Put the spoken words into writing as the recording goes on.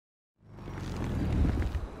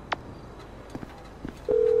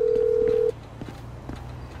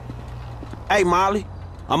Hey, Molly.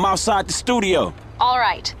 I'm outside the studio. All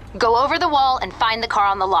right. Go over the wall and find the car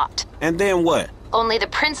on the lot. And then what? Only the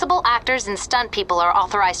principal actors and stunt people are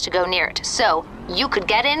authorized to go near it. So, you could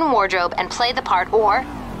get in wardrobe and play the part, or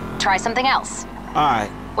try something else. All right.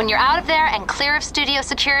 When you're out of there and clear of studio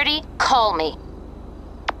security, call me.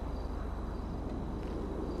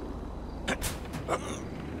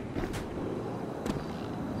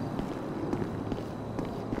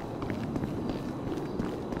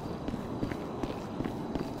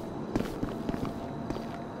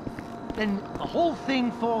 Then the whole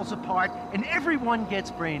thing falls apart and everyone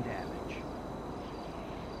gets brain damage.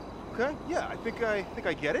 Okay, yeah, I think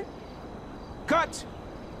I get it. Cut!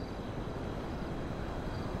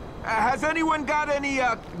 Has anyone got any,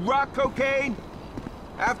 rock cocaine?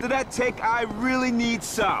 After that take, I really need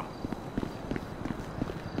some.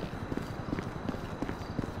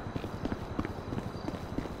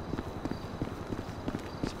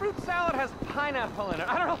 Fruit salad has pineapple in it.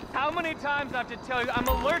 I don't know how many times I have to tell you I'm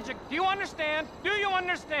allergic. Do you understand? Do you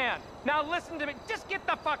understand? Now listen to me. Just get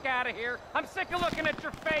the fuck out of here. I'm sick of looking at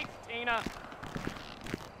your face, Tina.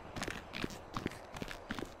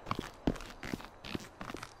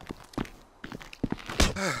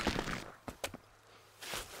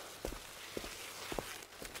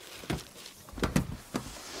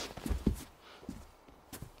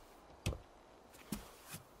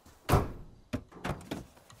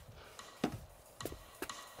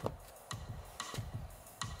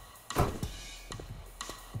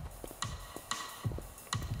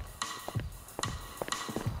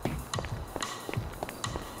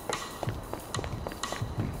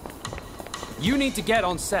 You need to get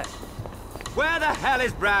on set. Where the hell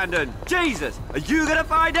is Brandon? Jesus! Are you gonna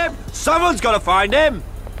find him? Someone's gotta find him!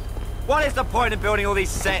 What is the point in building all these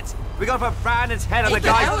sets? We gotta put Brandon's head on the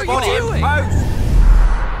guy's body in post!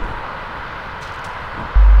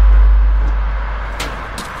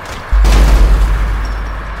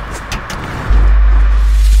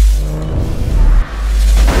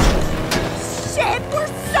 Shit! We're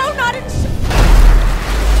so not in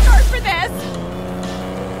charge for this!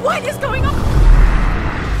 What is going on?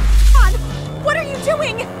 What are you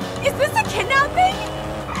doing? Is this a kidnapping?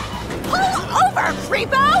 Pull over,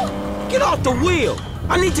 creepo! Get off the wheel!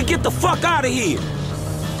 I need to get the fuck out of here!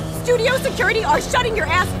 Studio security are shutting your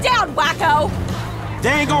ass down, wacko!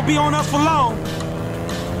 They ain't gonna be on us for long.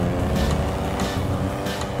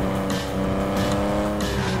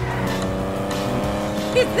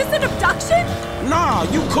 Is this an abduction? Nah,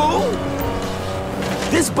 you cool?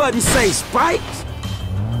 This button says spikes?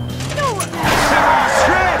 No.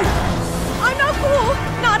 Shreddy! I'm not cool.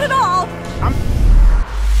 Not at all.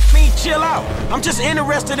 Chill out. I'm just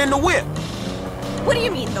interested in the whip. What do you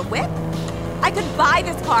mean, the whip? I could buy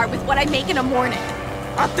this car with what I make in a morning.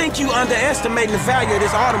 I think you underestimating the value of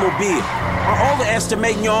this automobile, or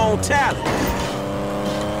overestimating your own talent.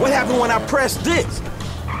 What happened when I pressed this?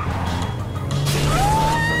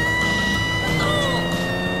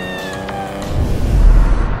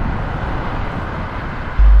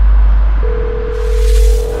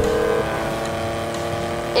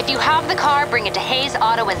 If you have the car, bring it to Hayes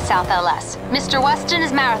Auto in South LS. Mr. Weston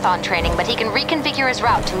is marathon training, but he can reconfigure his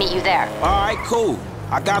route to meet you there. All right, cool.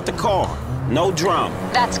 I got the car. No drama.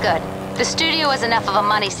 That's good. The studio is enough of a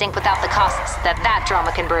money sink without the costs that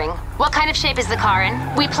drama can bring. What kind of shape is the car in?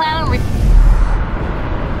 We plan on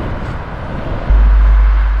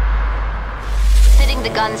fitting the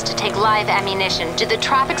guns to take live ammunition. Do the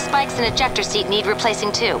traffic spikes and ejector seat need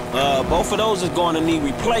replacing too? Both of those is going to need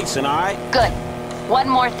replacing, all right? Good. One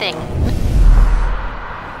more thing.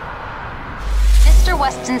 Mr.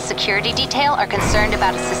 Weston's security detail are concerned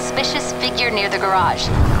about a suspicious figure near the garage.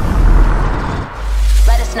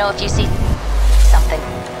 Let us know if you see something.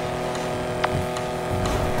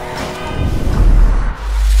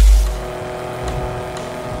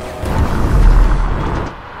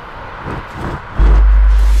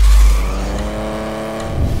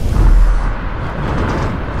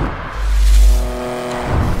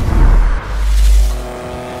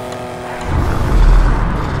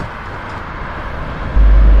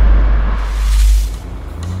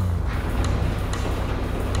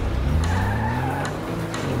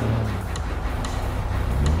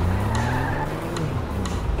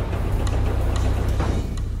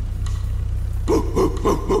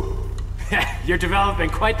 You're developing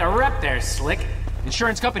quite the rep there, Slick.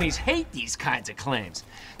 Insurance companies hate these kinds of claims.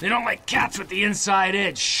 They don't like cats with the inside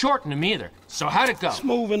edge, shorten them either. So how'd it go?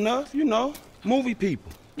 Smooth enough, you know. Movie people.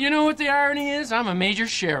 You know what the irony is? I'm a major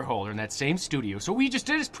shareholder in that same studio, so what we just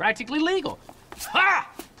did is practically legal. Ha!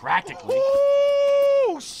 Practically.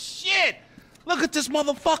 Oh, shit! Look at this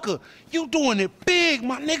motherfucker. You doing it big,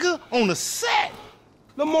 my nigga, on the set.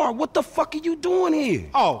 Lamar, what the fuck are you doing here?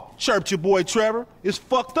 Oh, chirped your boy Trevor. It's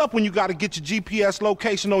fucked up when you gotta get your GPS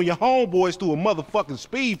location on your homeboys through a motherfucking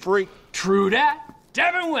speed freak. True that.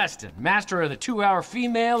 Devin Weston, master of the 2-hour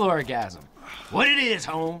female orgasm. What it is,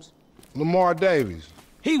 Holmes? Lamar Davies.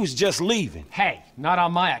 He was just leaving. Hey, not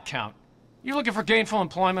on my account. You looking for gainful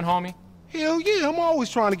employment, homie? Hell yeah, I'm always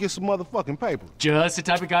trying to get some motherfucking paper. Just the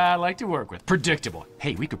type of guy I like to work with. Predictable.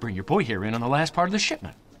 Hey, we could bring your boy here in on the last part of the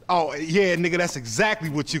shipment. Oh, yeah, nigga, that's exactly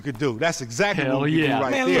what you could do. That's exactly what we do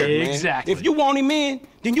right man, there, look, man. Exactly. If you want him in,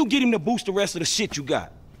 then you get him to boost the rest of the shit you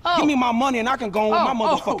got. Oh. Give me my money and I can go on with my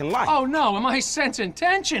motherfucking life. Oh, no, am I sensing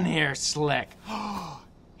tension here, Slick?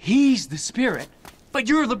 He's the spirit, but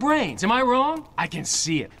you're the brains. Am I wrong? I can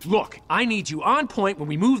see it. Look, I need you on point when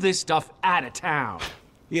we move this stuff out of town.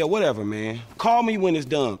 Yeah, whatever, man. Call me when it's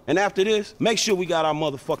done. And after this, make sure we got our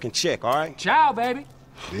motherfucking check, all right? Ciao, baby.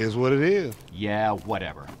 It is what it is. Yeah,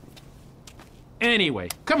 whatever. Anyway,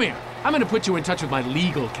 come here. I'm gonna put you in touch with my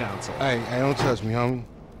legal counsel. Hey, don't touch me, homie.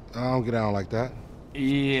 I don't get down like that.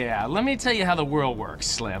 Yeah, let me tell you how the world works,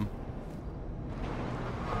 Slim.